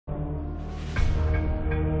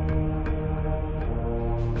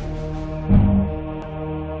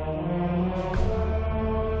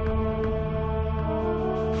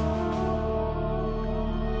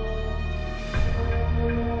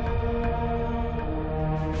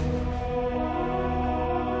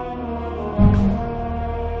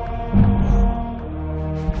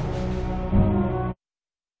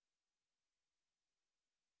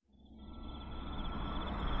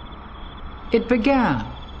It began,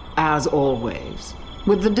 as always,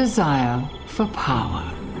 with the desire for power.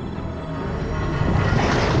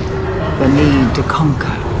 The need to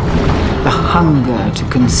conquer, the hunger to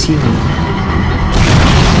consume.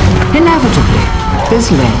 Inevitably,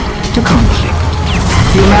 this led to conflict.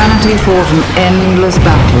 Humanity fought an endless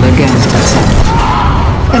battle against itself,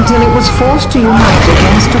 until it was forced to unite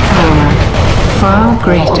against a power far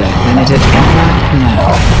greater than it had ever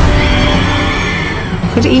known.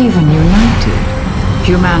 But even united,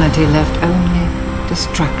 humanity left only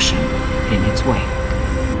destruction in its wake.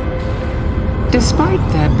 Despite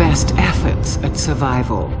their best efforts at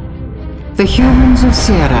survival, the humans of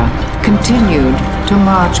Sierra continued to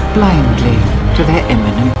march blindly to their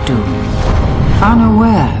imminent doom,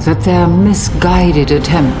 unaware that their misguided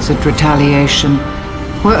attempts at retaliation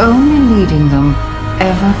were only leading them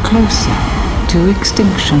ever closer to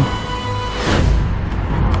extinction.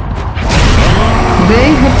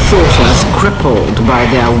 They had thought us crippled by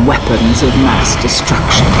their weapons of mass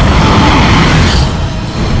destruction.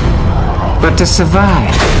 But to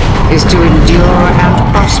survive is to endure and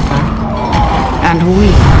prosper, and we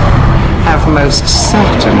have most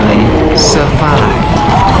certainly survived.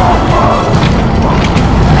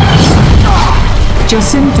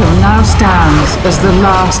 Jacinto now stands as the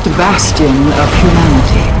last bastion of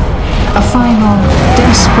humanity, a final,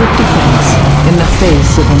 desperate defense in the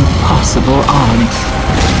face of impossible odds.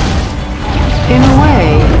 In a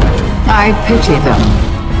way, I pity them.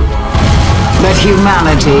 But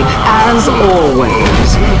humanity, as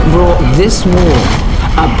always, brought this war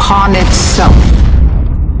upon itself.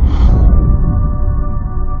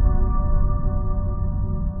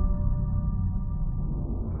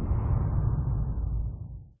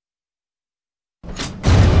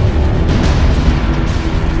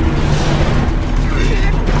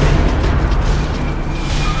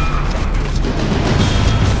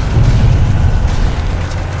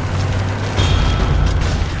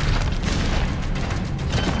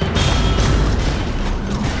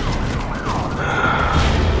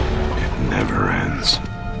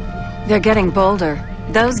 They're getting bolder.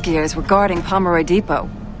 Those gears were guarding Pomeroy Depot.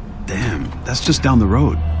 Damn, that's just down the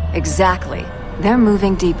road. Exactly. They're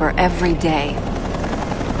moving deeper every day.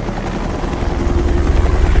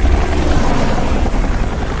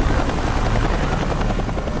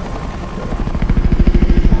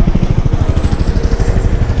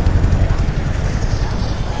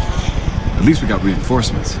 At least we got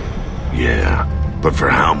reinforcements. Yeah, but for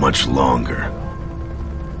how much longer?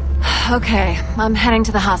 Okay, I'm heading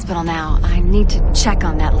to the hospital now. I need to check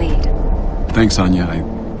on that lead. Thanks, Anya.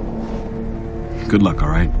 Good luck, all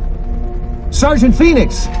right? Sergeant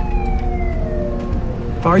Phoenix!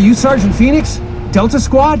 Are you Sergeant Phoenix? Delta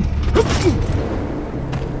Squad?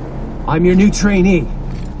 I'm your new trainee.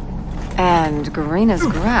 And green as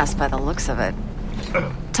grass by the looks of it.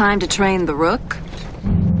 Time to train the Rook?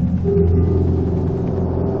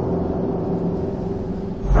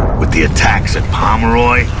 With the attacks at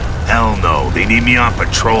Pomeroy? Hell no, they need me on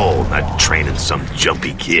patrol, not training some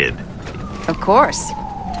jumpy kid. Of course.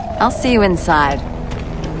 I'll see you inside.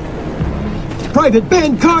 Private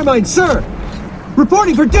Ben Carmine, sir!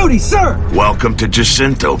 Reporting for duty, sir! Welcome to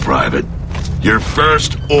Jacinto, Private. Your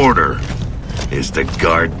first order is to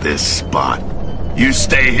guard this spot. You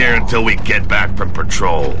stay here until we get back from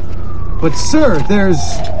patrol. But sir, there's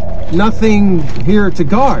nothing here to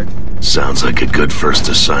guard. Sounds like a good first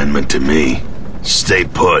assignment to me. Stay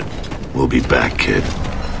put. We'll be back, kid.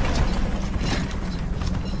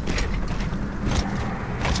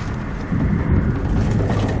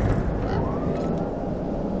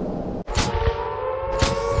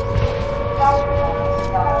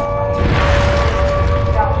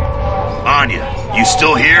 Anya, you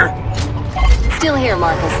still here? Still here,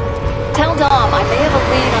 Marcus. Tell Dom I may have a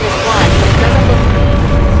lead on his blind, but it doesn't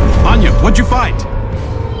look... Anya, what'd you find?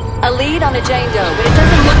 A lead on a Jane Doe, but it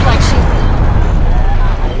doesn't look like she...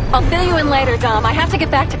 I'll fill you in later, Dom. I have to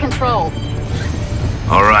get back to control.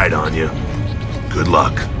 All right, Anya. Good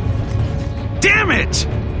luck. Damn it!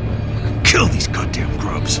 Kill these goddamn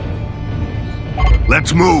grubs.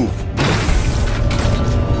 Let's move!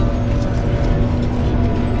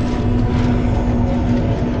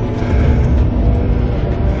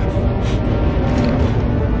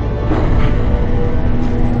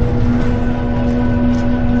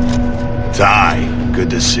 Ty, good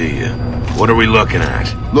to see you. What are we looking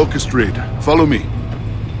at? Locust raid. Follow me.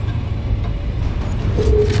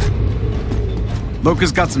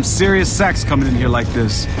 Locust got some serious sacks coming in here like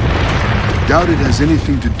this. Doubt it has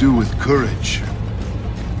anything to do with courage.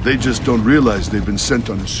 They just don't realize they've been sent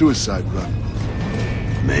on a suicide run.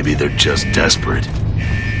 Maybe they're just desperate.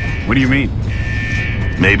 What do you mean?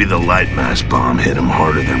 Maybe the light mass bomb hit him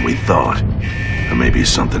harder than we thought. Or maybe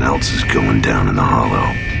something else is going down in the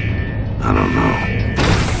hollow. I don't know.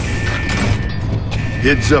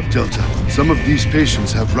 Heads up, Delta. Some of these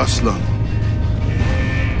patients have rust lung.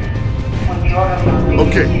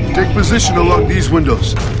 Okay, take position along these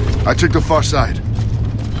windows. I take the far side.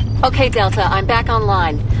 Okay, Delta, I'm back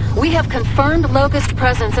online. We have confirmed Locust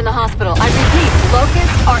presence in the hospital. I repeat,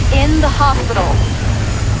 Locusts are in the hospital.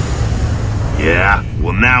 Yeah?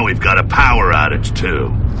 Well, now we've got a power outage,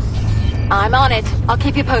 too. I'm on it. I'll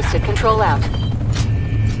keep you posted. Control out.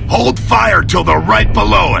 Hold fire till they're right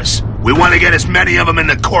below us. We want to get as many of them in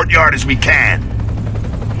the courtyard as we can.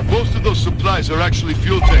 Most of those supplies are actually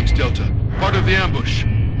fuel tanks, Delta. Part of the ambush.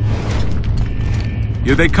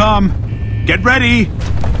 Here they come. Get ready.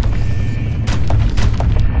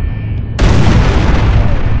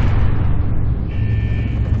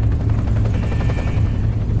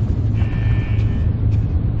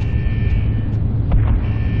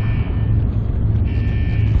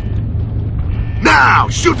 Now,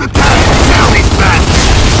 shoot the tank down these bats!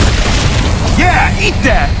 Yeah, eat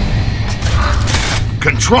that.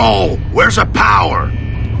 Control, where's the power?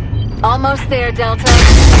 Almost there, Delta.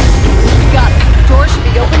 Got it. Door should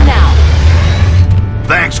be open now.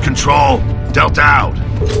 Thanks, Control. Delta out.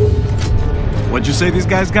 What'd you say these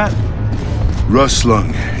guys got? Rust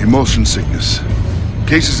lung, emotion sickness.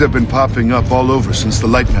 Cases have been popping up all over since the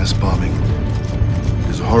light mass bombing.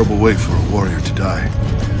 It's a horrible way for a warrior to die.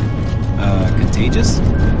 Contagious?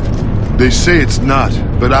 They say it's not,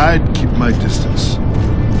 but I'd keep my distance.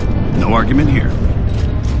 No argument here.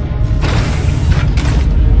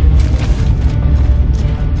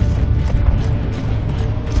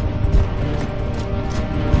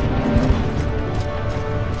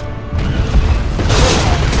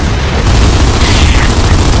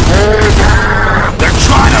 They're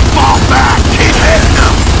trying to fall back! Keep hitting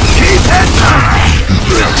them! Keep hitting them!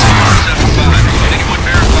 Anyone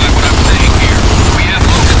verify what I'm saying here? We have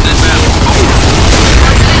Locust inbound. Over.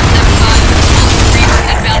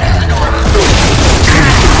 Inbound to the north.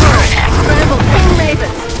 Scramble, ping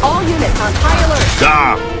Ravens. All units on high alert.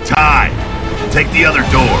 Dom, Ty, take the other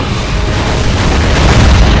door.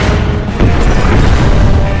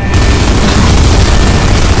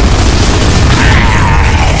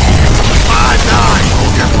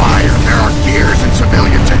 Hold your fire. There are gears and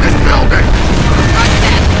civilians in this building. Roger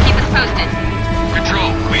that. Keep us posted. Control,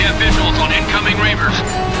 we have visuals on incoming Ravers.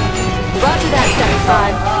 Roger that,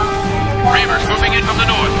 75. Ravers moving in from the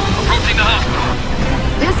north, approaching the hospital.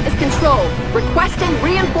 This is Control. Requesting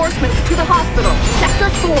reinforcements to the hospital. Sector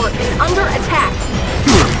 4 is under attack.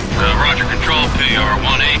 Roger, Control,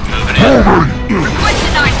 PR-18 moving in. Request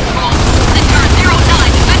denied, Control. Sector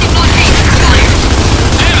 09, defending blockade. Fire.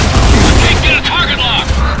 Damn! I can't get a target lock!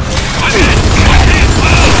 I can't move!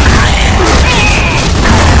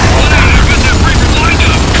 What out there, got that Reaper lined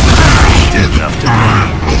up! Did enough to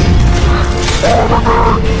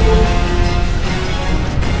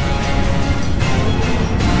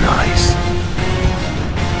Nice.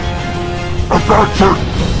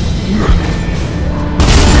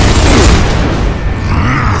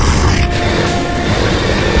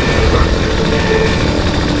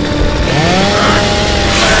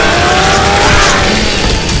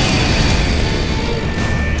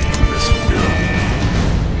 This'll do.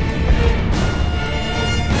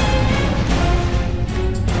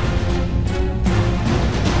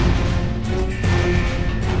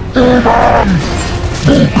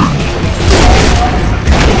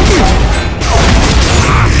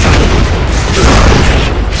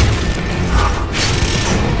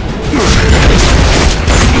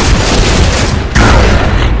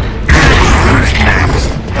 Who's next?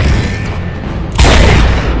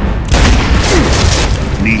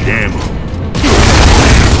 Need ammo.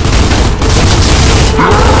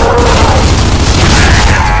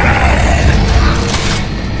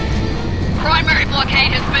 Primary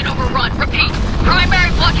blockade has been overrun. Repeat,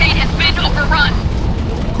 primary blockade has been overrun.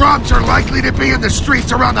 Grubs are likely to be in the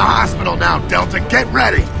streets around the hospital now, Delta. Get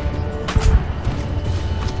ready.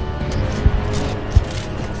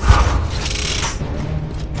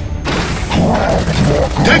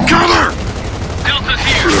 Take cover! Delta's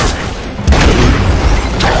here.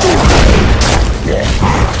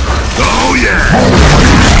 Oh, yeah!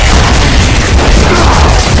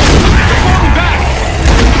 Falling back.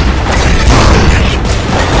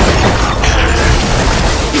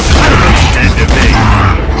 Stand to me.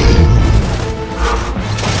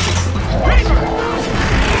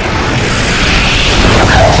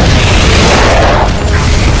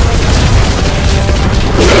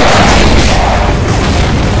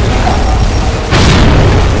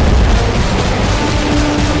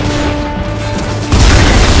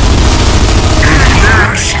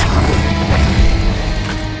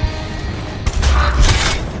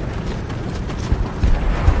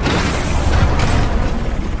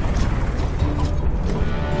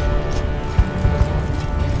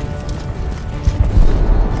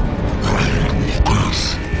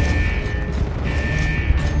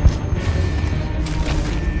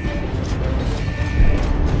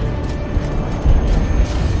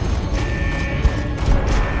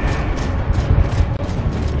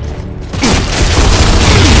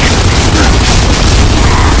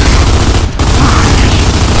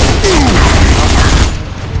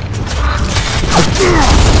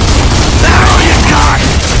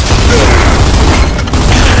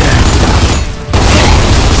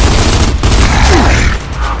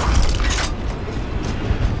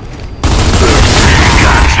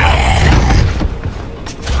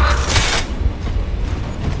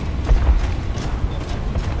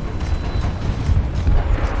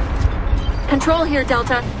 Control here,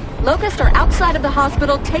 Delta. Locust are outside of the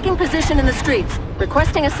hospital, taking position in the streets,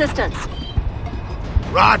 requesting assistance.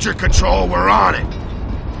 Roger, Control, we're on it.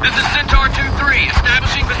 This is Centaur 2-3,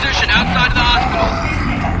 establishing position outside of the hospital.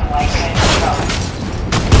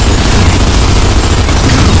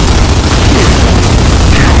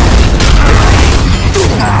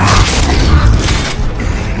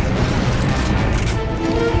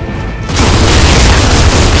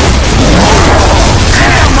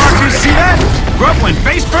 See that? Grub went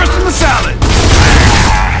face first in the salad.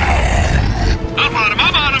 I'm on him,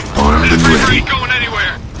 I'm on him. Armed and This river ready. ain't going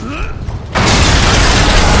anywhere.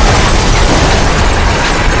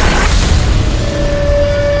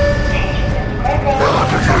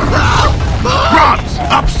 Grubs,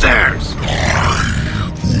 upstairs!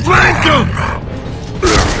 Flank him!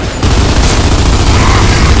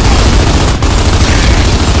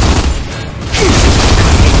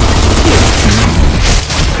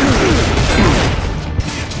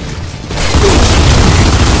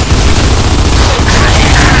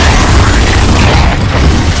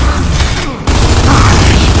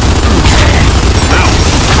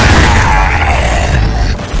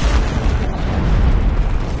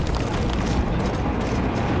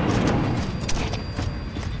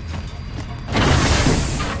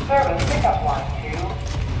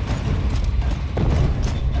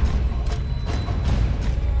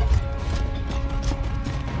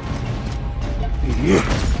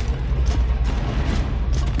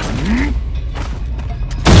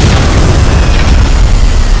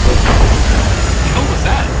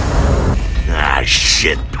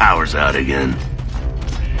 Power's out again.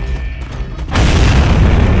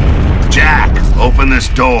 Jack, open this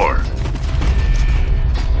door.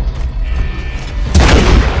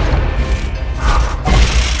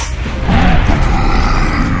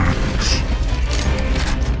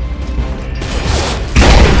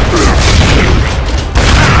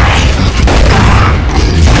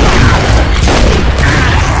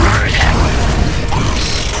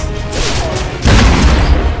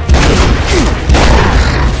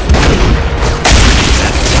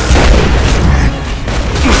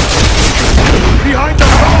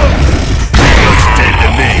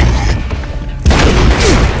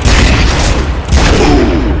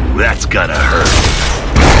 Gotta hurt.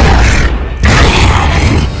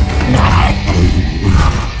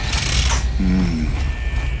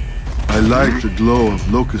 I like the glow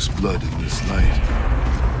of Locust blood in this light.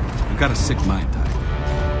 You got a sick mind, Ty.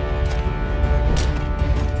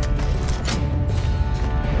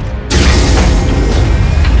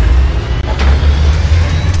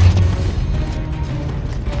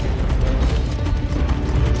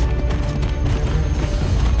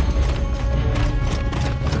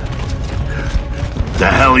 The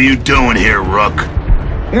hell are you doing here, Rook?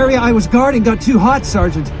 Area I was guarding got too hot,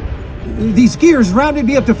 Sergeant. These gears rounded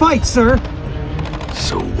me up to fight, sir.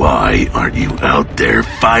 So why aren't you out there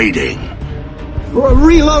fighting?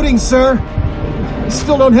 Reloading, sir.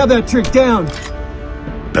 Still don't have that trick down.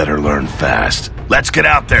 Better learn fast. Let's get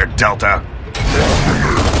out there, Delta.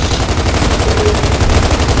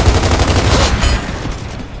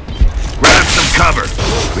 Grab some cover.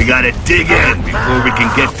 We gotta dig in before we can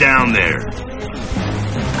get down there.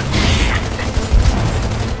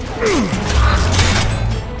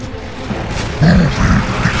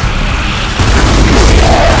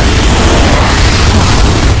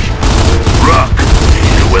 Rook,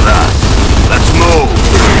 you're with us. Let's move.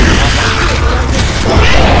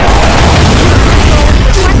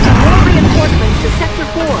 Requesting more reinforcements to Sector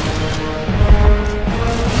 4.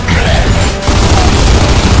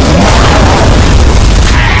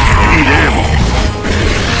 Need ammo.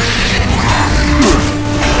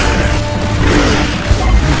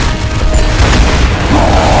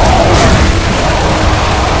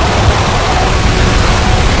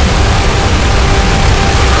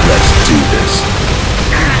 Let's do this.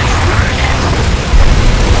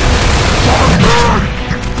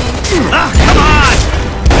 Ah, come on!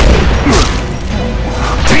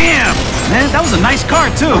 Damn! Man, that was a nice car,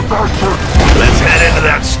 too. Let's head into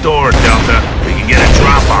that store, Delta. We can get a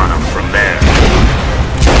drop on them from there.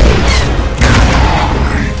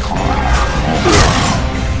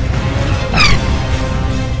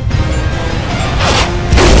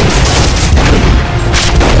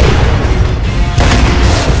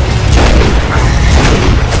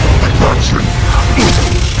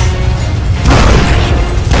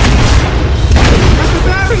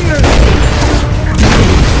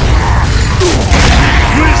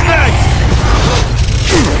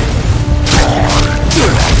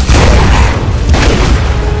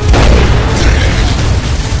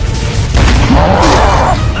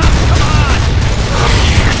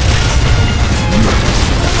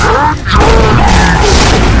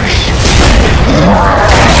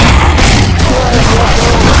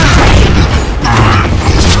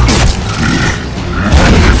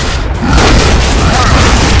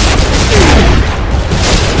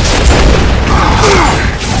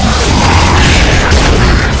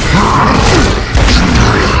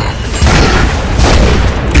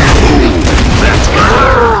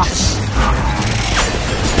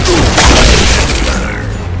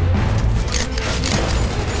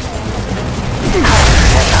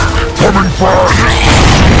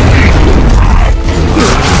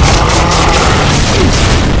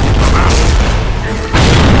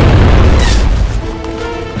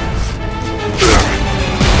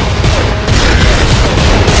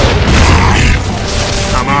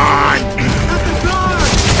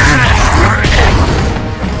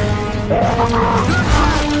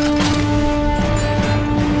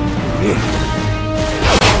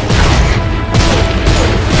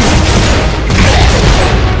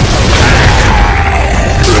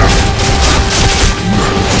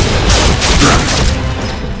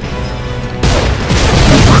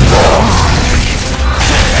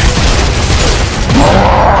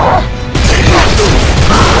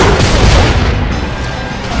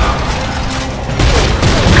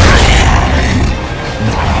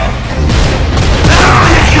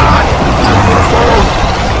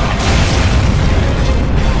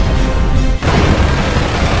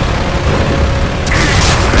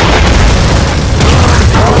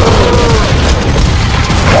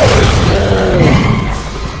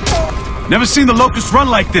 Never seen the Locust run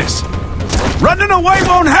like this. Running away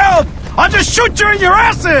won't help! I'll just shoot you in your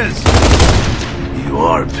asses! You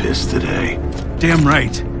are pissed today. Damn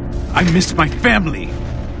right. I missed my family.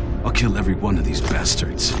 I'll kill every one of these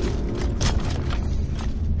bastards.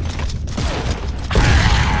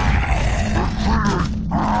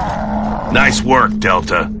 Nice work,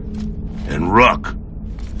 Delta. And Rook,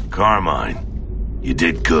 Carmine, you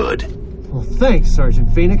did good. Well, thanks,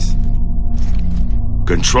 Sergeant Phoenix.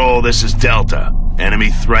 Control, this is Delta. Enemy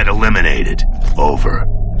threat eliminated. Over.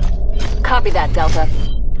 Copy that, Delta.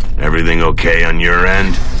 Everything okay on your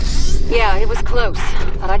end? Yeah, it was close,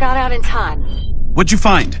 but I got out in time. What'd you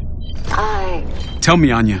find? Tell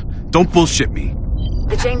me, Anya. Don't bullshit me.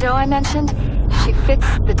 The Jane Doe I mentioned? She fits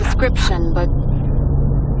the description, but...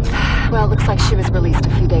 Well, looks like she was released a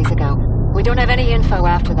few days ago. We don't have any info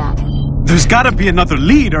after that. There's gotta be another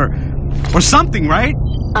lead, or something, right?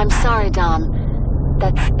 I'm sorry, Dom.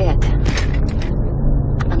 That's it.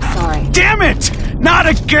 I'm sorry. Damn it! Not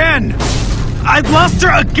again! I've lost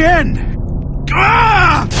her again!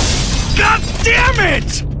 Ah! God damn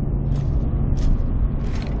it!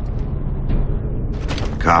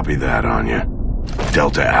 Copy that, Anya.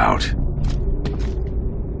 Delta out.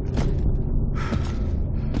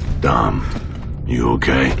 Dom, you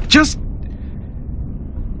okay?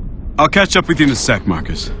 I'll catch up with you in a sec,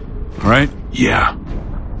 Marcus. Alright? Yeah.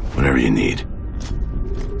 Whatever you need.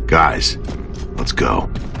 Guys, let's go.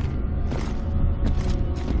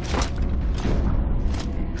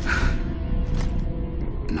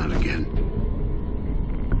 Not again.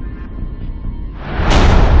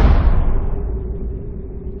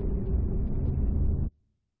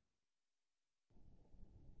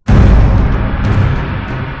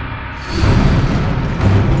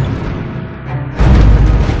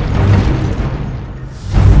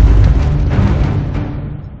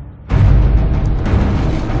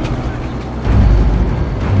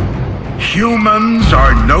 Humans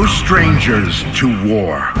are no strangers to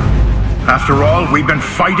war. After all, we've been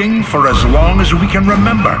fighting for as long as we can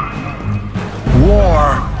remember.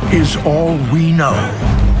 War is all we know.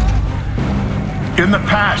 In the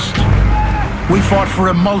past, we fought for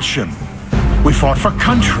emulsion. We fought for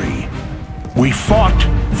country. We fought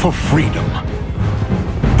for freedom.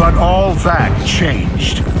 But all that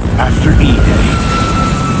changed after E-Day.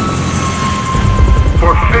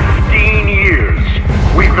 For 15 years,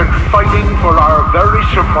 we've been fighting for our very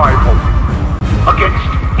survival against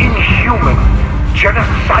inhuman,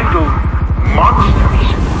 genocidal monsters.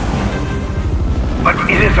 But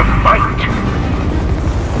it is a fight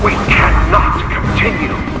we cannot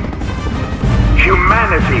continue.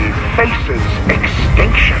 Humanity faces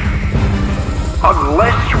extinction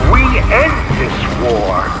unless we end this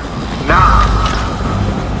war now.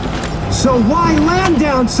 So why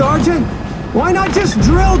Landown, Sergeant? Why not just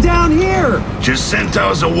drill down here?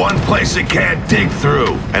 Jacinto's the one place they can't dig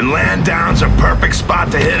through, and Landown's a perfect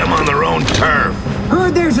spot to hit them on their own turf.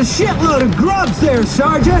 Heard there's a shitload of grubs there,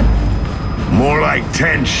 Sergeant. More like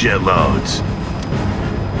 10 shitloads.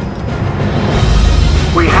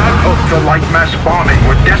 We had hoped the light mass bombing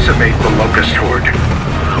would decimate the Locust horde.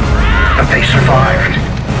 But they survived,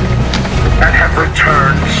 and have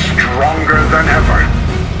returned stronger than ever.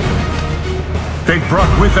 They've brought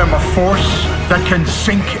with them a force that can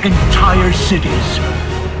sink entire cities.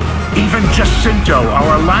 Even Jacinto,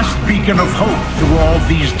 our last beacon of hope through all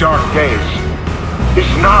these dark days, is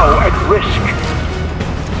now at risk.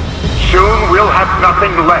 Soon we'll have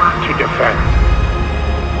nothing left to defend.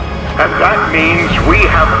 And that means we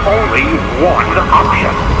have only one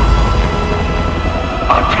option.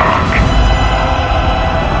 Attack.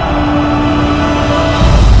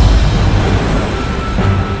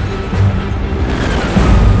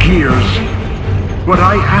 What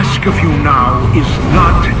I ask of you now is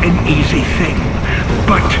not an easy thing,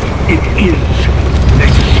 but it is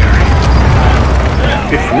necessary.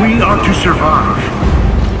 If we are to survive,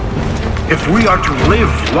 if we are to live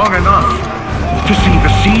long enough to see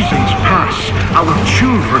the seasons pass, our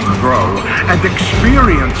children grow, and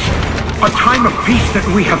experience a time of peace that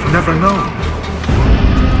we have never known,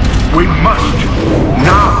 we must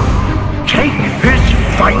now take this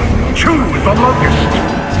fight to the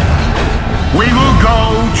Locust. We will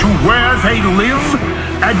go to where they live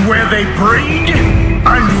and where they breed,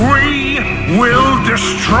 and we will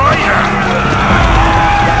destroy them.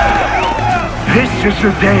 This is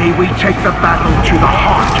the day we take the battle to the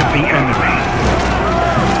heart of the enemy.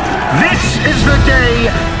 This is the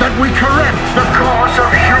day that we correct the course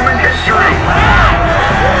of human history.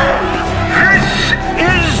 This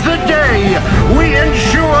is the day we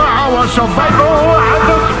ensure our survival as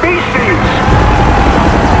a species.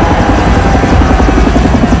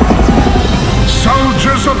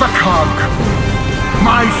 Soldiers of the cog,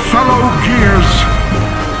 my fellow gears,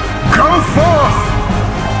 go forth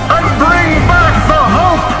and bring back the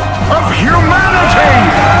hope of humanity!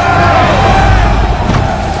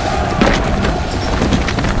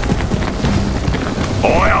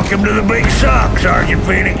 Welcome to the big sock, Sergeant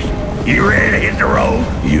Phoenix. You ready to hit the road?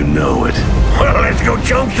 You know it. Well, let's go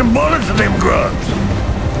chunk some bullets of them grubs.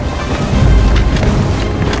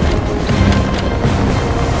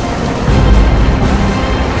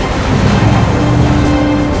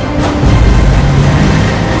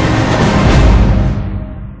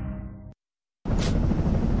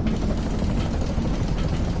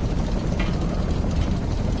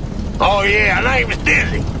 Oh yeah, my name's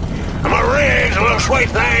Dizzy. I'm a rig, a little sweet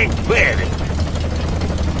thing, Betty.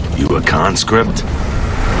 You a conscript?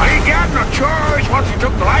 I ain't got no choice once he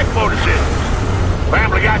took the lifeboat assistance.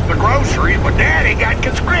 Family got the groceries, but Daddy got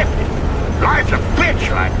conscripted. Life's a bitch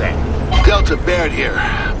like that. Delta Baird here.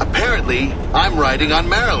 Apparently, I'm riding on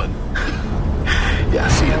Maryland. Yeah,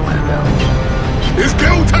 see you, Landown. It's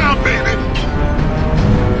go time, baby!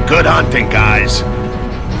 Good hunting, guys.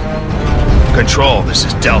 Control, this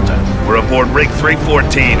is Delta. We're aboard Rig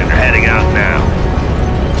 314 and are heading out now.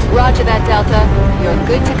 Roger that, Delta. You're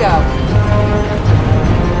good to go.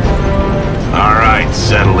 All right,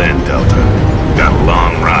 settle in, Delta. We've got a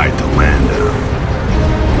long ride to Landown.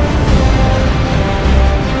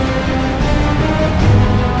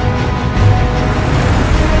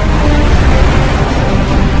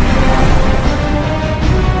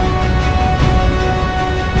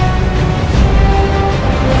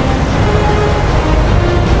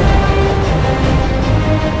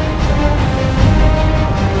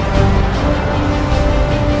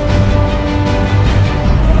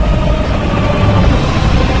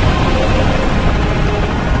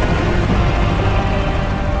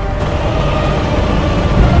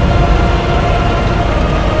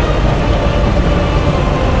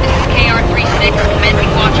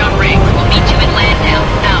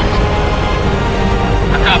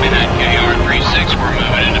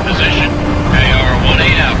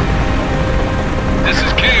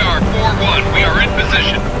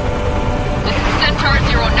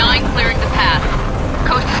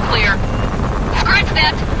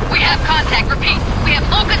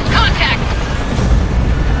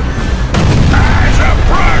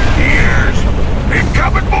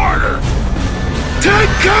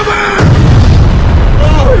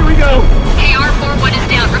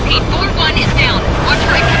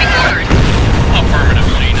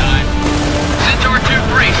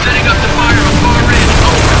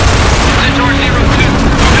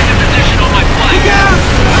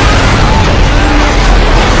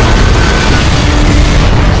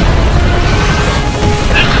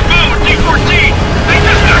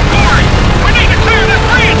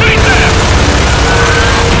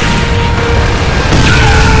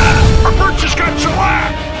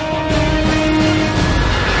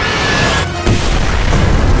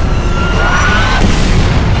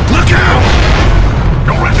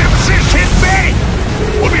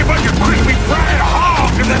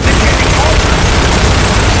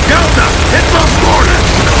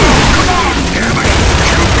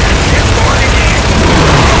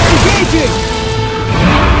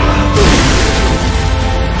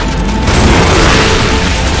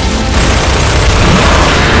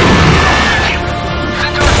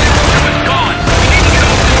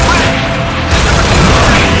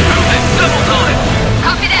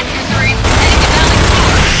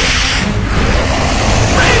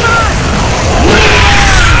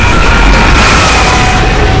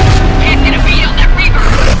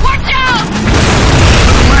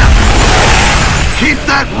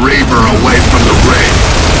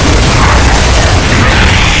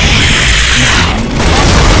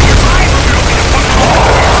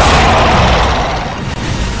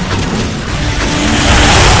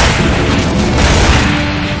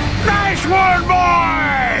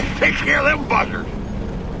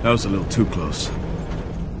 That was a little too close.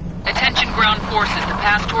 Attention ground forces, the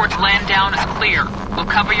path towards Landown is clear. We'll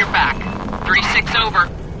cover your back. 3-6 over.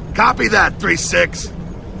 Copy that, 3-6.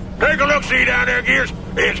 Take a look-see down there, Gears.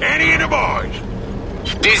 It's Henny and the boys.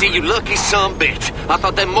 Dizzy, you lucky sumbitch. I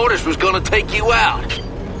thought that mortise was gonna take you out.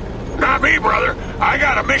 Not me, brother. I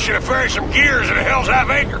got a mission to ferry some gears in a Hell's Half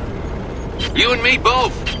Acre. You and me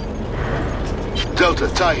both. Delta,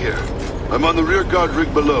 Ty here. I'm on the rear guard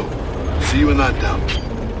rig below. See you in Landown.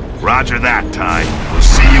 Roger that, Ty. We'll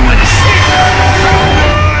see you in the city.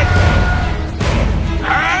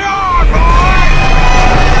 Hang on, boy!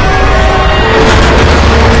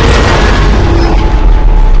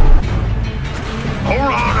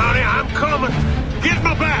 Hold on, honey. I'm coming. Get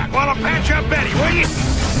my back while I patch up Betty, will you?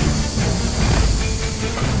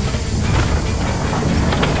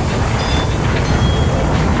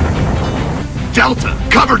 Delta,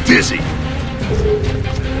 cover Dizzy!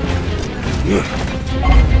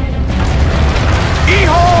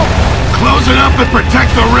 E-hole! Close it up and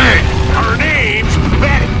protect the rig! Her name's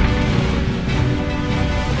Betty!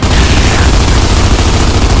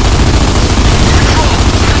 Control,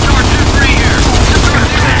 Centaur 2-3 here.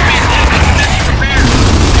 Prepared.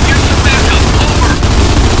 Here's some backup. Over.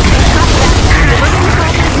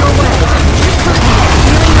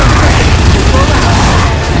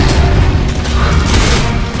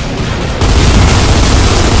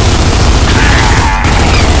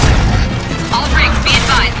 All rigs, be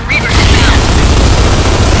advised. Reavers inbound.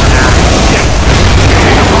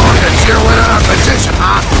 Zero in our position,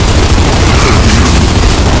 huh?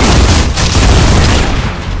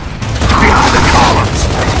 Behind the columns!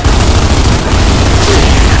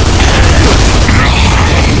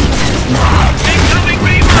 Incoming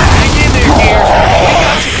Reaver! Hang in there, Gears. We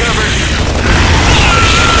got you covered.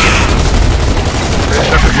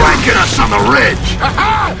 They're flanking us on the ridge!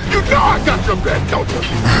 Ha-ha! You know I got your back, don't you?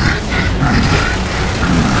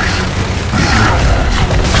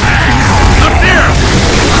 Up there!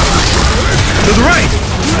 To the right!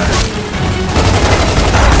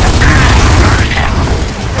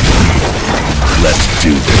 Let's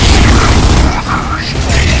do this.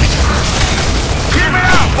 Keep it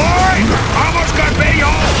up, boy! Almost got Betty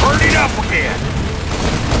all hurted up again.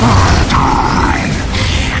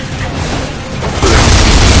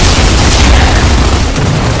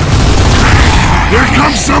 Here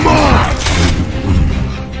comes some more!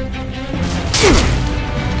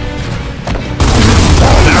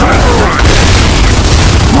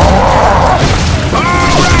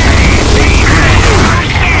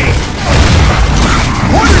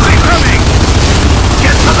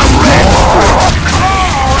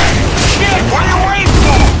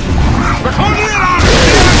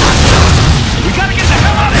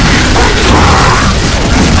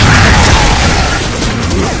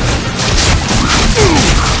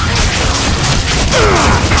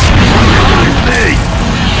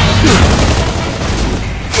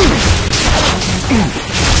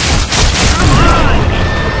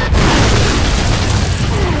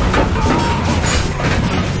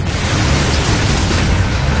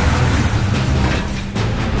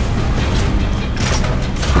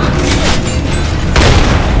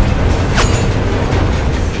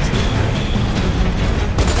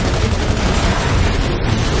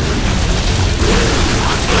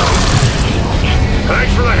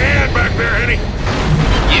 Thanks for the hand back there, Henny.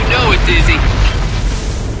 You know it, Dizzy.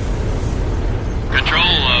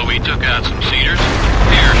 Control, we took out some cedars.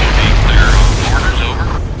 Air should be clear on borders, over.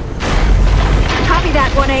 Copy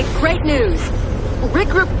that, 1-8. Great news. Rig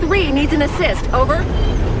Group 3 needs an assist, over.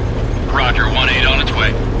 Roger, 1-8 on its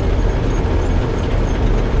way.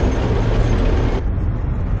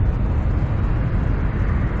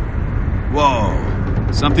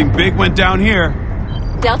 Whoa. Something big went down here.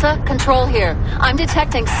 Delta, control here. I'm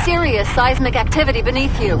detecting serious seismic activity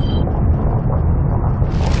beneath you.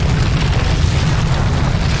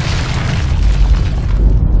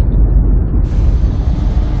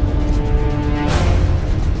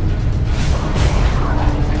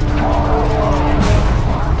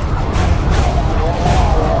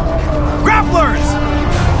 Grapplers!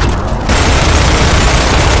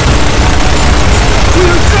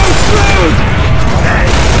 We're so screwed! Hey,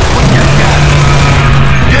 what you got?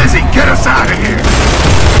 Dizzy, get us out of here!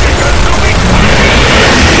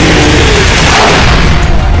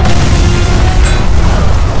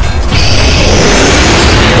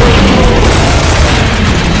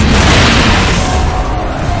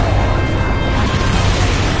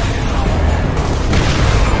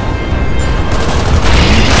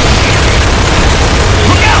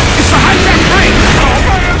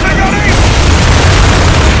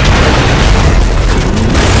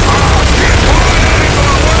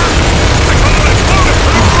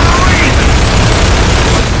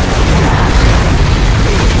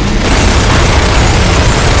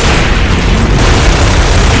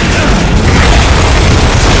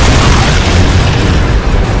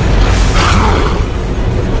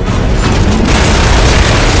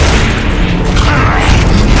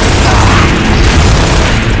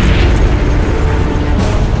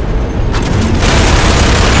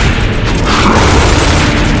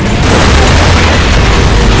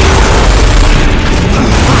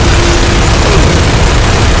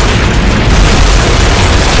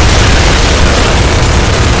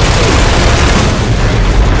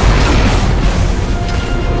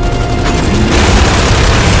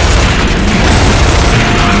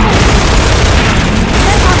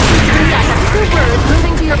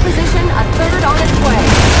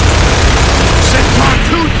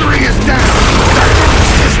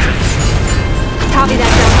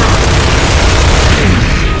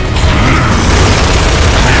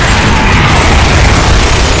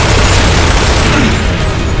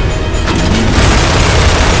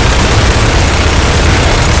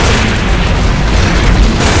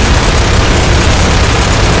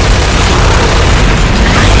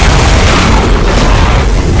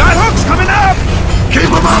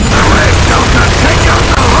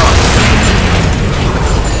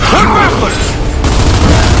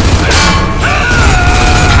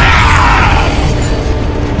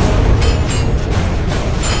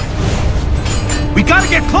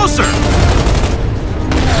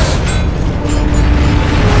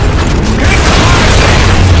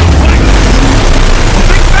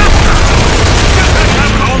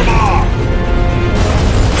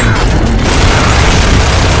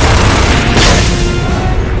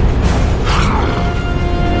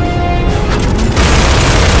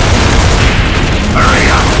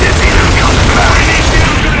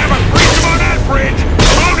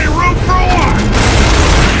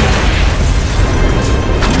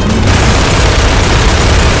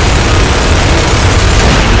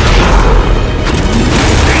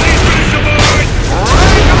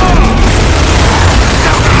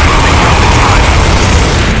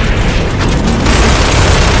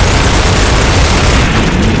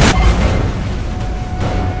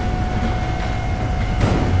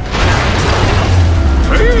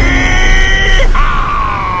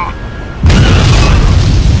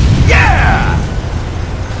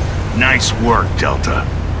 Delta.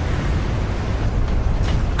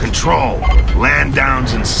 Control,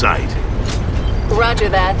 Landown's in sight. Roger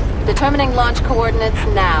that. Determining launch coordinates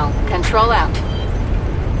now. Control out.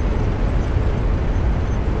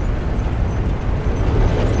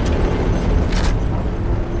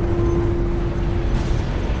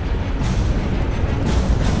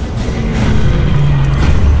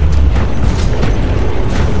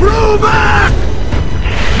 Roll back!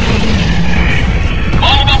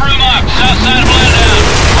 Multiple room up, south side of Landown.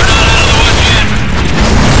 We're not out of the woods yet.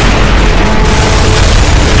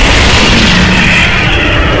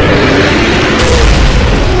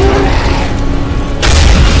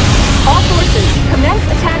 All forces, commence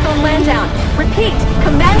attack on Landown. Repeat,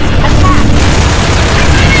 commence attack.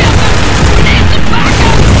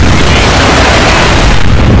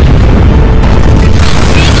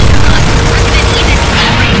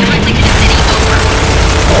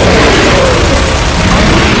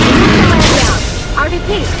 I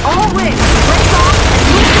repeat, all rigs, break off and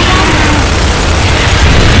move to Landown.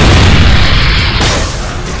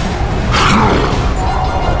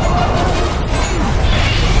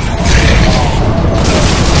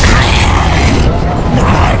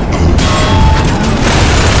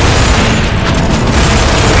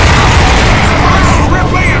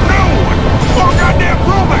 Ripley and no one! More goddamn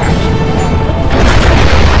rollback!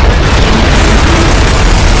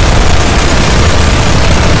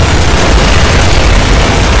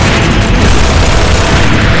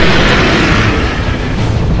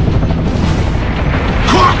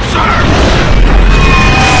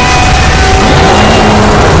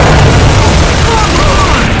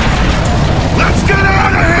 Let's get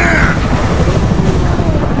out of here!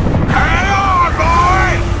 Hang on,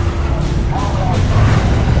 boy!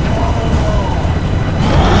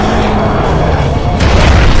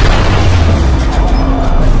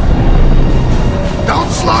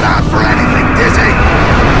 Don't slow down for anything, Dizzy!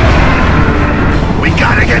 We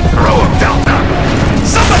gotta get through him, Delta!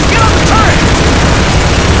 Somebody get on the turret!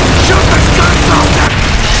 Shoot the guns off them!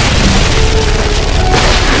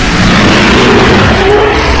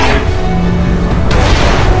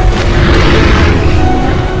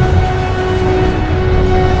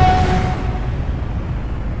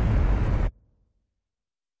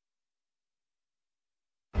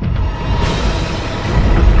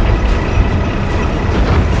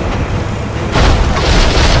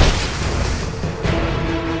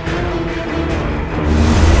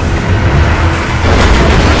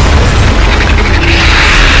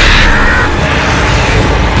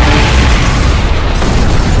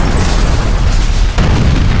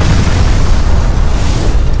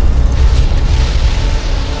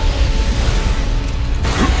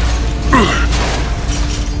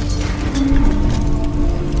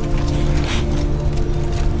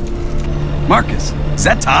 Marcus, is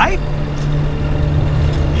that Ty?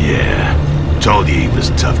 Yeah, told you he was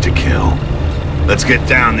tough to kill. Let's get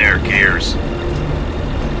down there, Gears.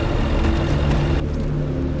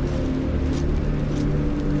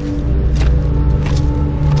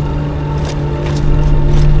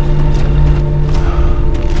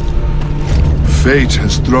 Fate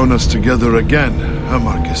has thrown us together again, huh,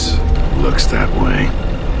 Marcus? Looks that way.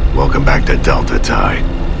 Welcome back to Delta, Ty.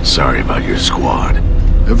 Sorry about your squad.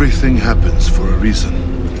 Everything happens for a reason.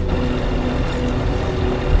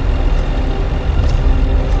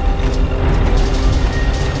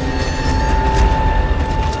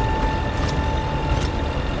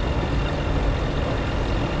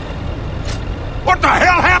 What the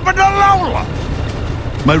hell happened to Lola?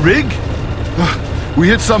 My rig? We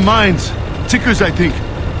hit some mines. Tickers, I think.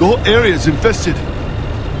 The whole area is infested.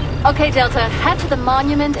 Okay, Delta, head to the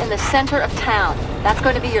monument in the center of town. That's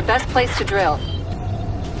going to be your best place to drill.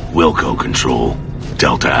 Wilco control.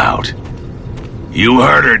 Delta out. You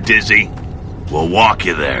heard her, Dizzy. We'll walk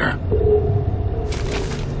you there.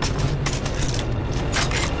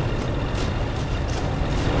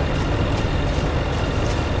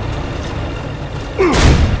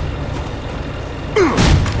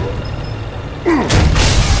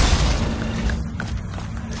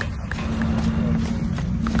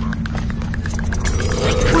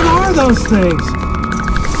 What are those things?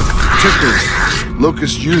 Tickers.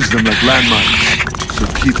 Locust used them like landmines, so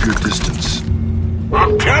keep your distance.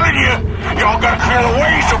 I'm telling you, y'all gotta clear the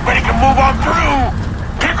way so Betty can move on through.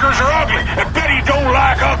 Tickers are ugly, and Betty don't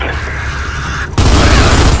like ugly.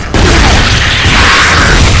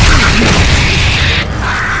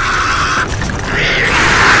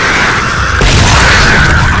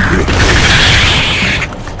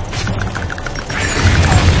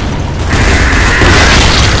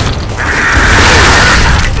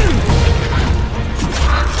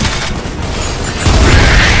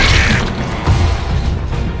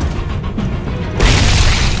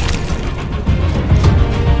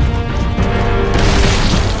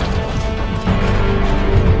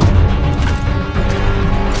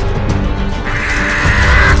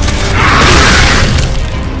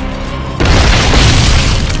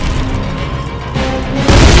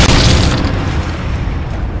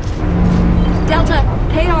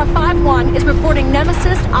 reporting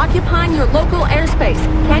Nemesis occupying your local airspace.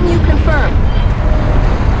 Can you confirm?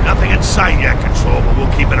 Nothing in sight yet, Control, but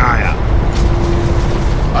we'll keep an eye out.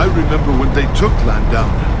 I remember when they took Landown,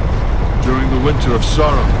 during the Winter of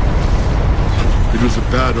Sorrow. It was a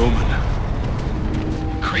bad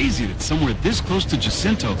omen. Crazy that somewhere this close to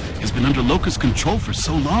Jacinto has been under Locust control for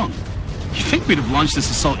so long. You'd think we'd have launched this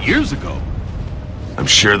assault years ago. I'm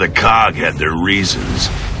sure the COG had their reasons.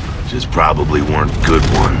 Just probably weren't good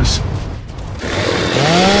ones.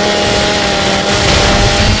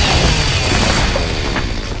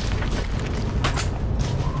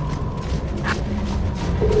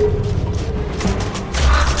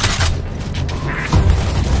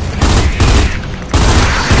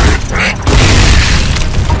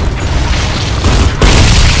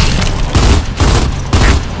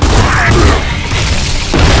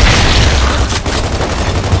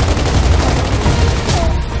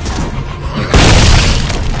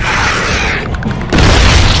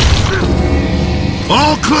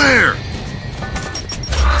 All clear!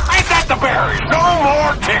 Ain't that the barrier? No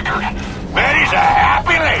more tickers. Betty's a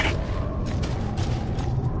happy lady.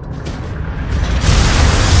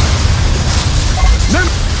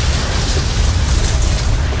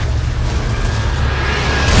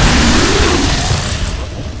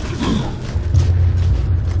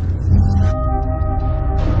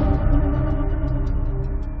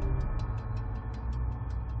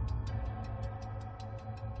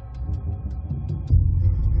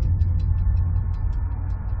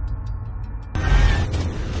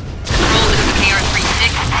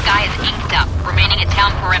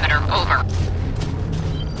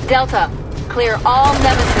 Delta, clear all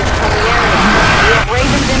Nemesis from the area. We have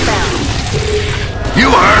Ravens inbound.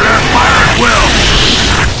 You heard her! Fire at will!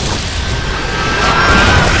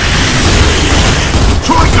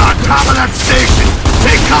 Troika on top of that station!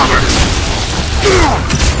 Take cover!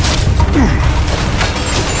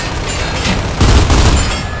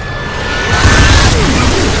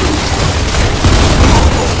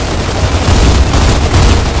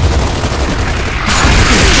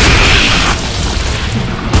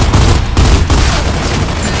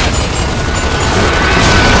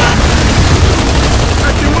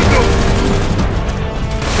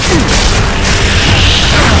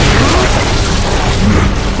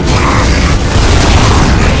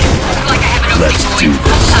 Let's do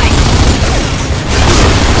this.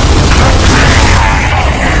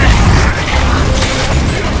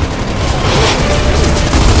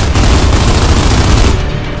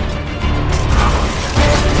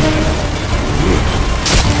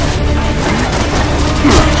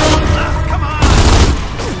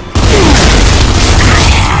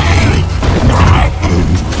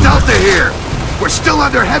 Delta here! We're still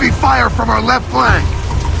under heavy fire from our left flank.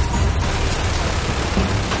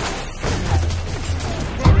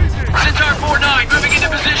 Centaur 4-9, moving into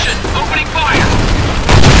position. Opening fire.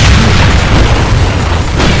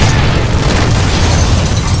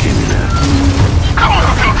 Give me that.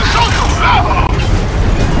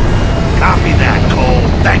 Copy that, Cole.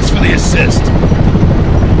 Thanks for the assist.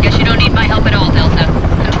 Guess you don't need my help at all, Delta.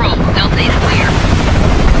 Control, Delta is clear.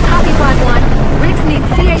 Copy 5-1. Riggs needs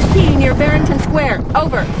CHP near Barrington Square.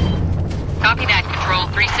 Over. Copy that, Control.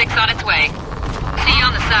 3-6 on its way. See you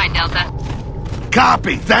on the side, Delta.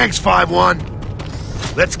 Copy. Thanks,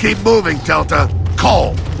 5-1. Let's keep moving, Delta.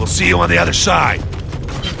 Cole, we'll see you on the other side.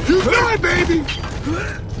 You die, baby!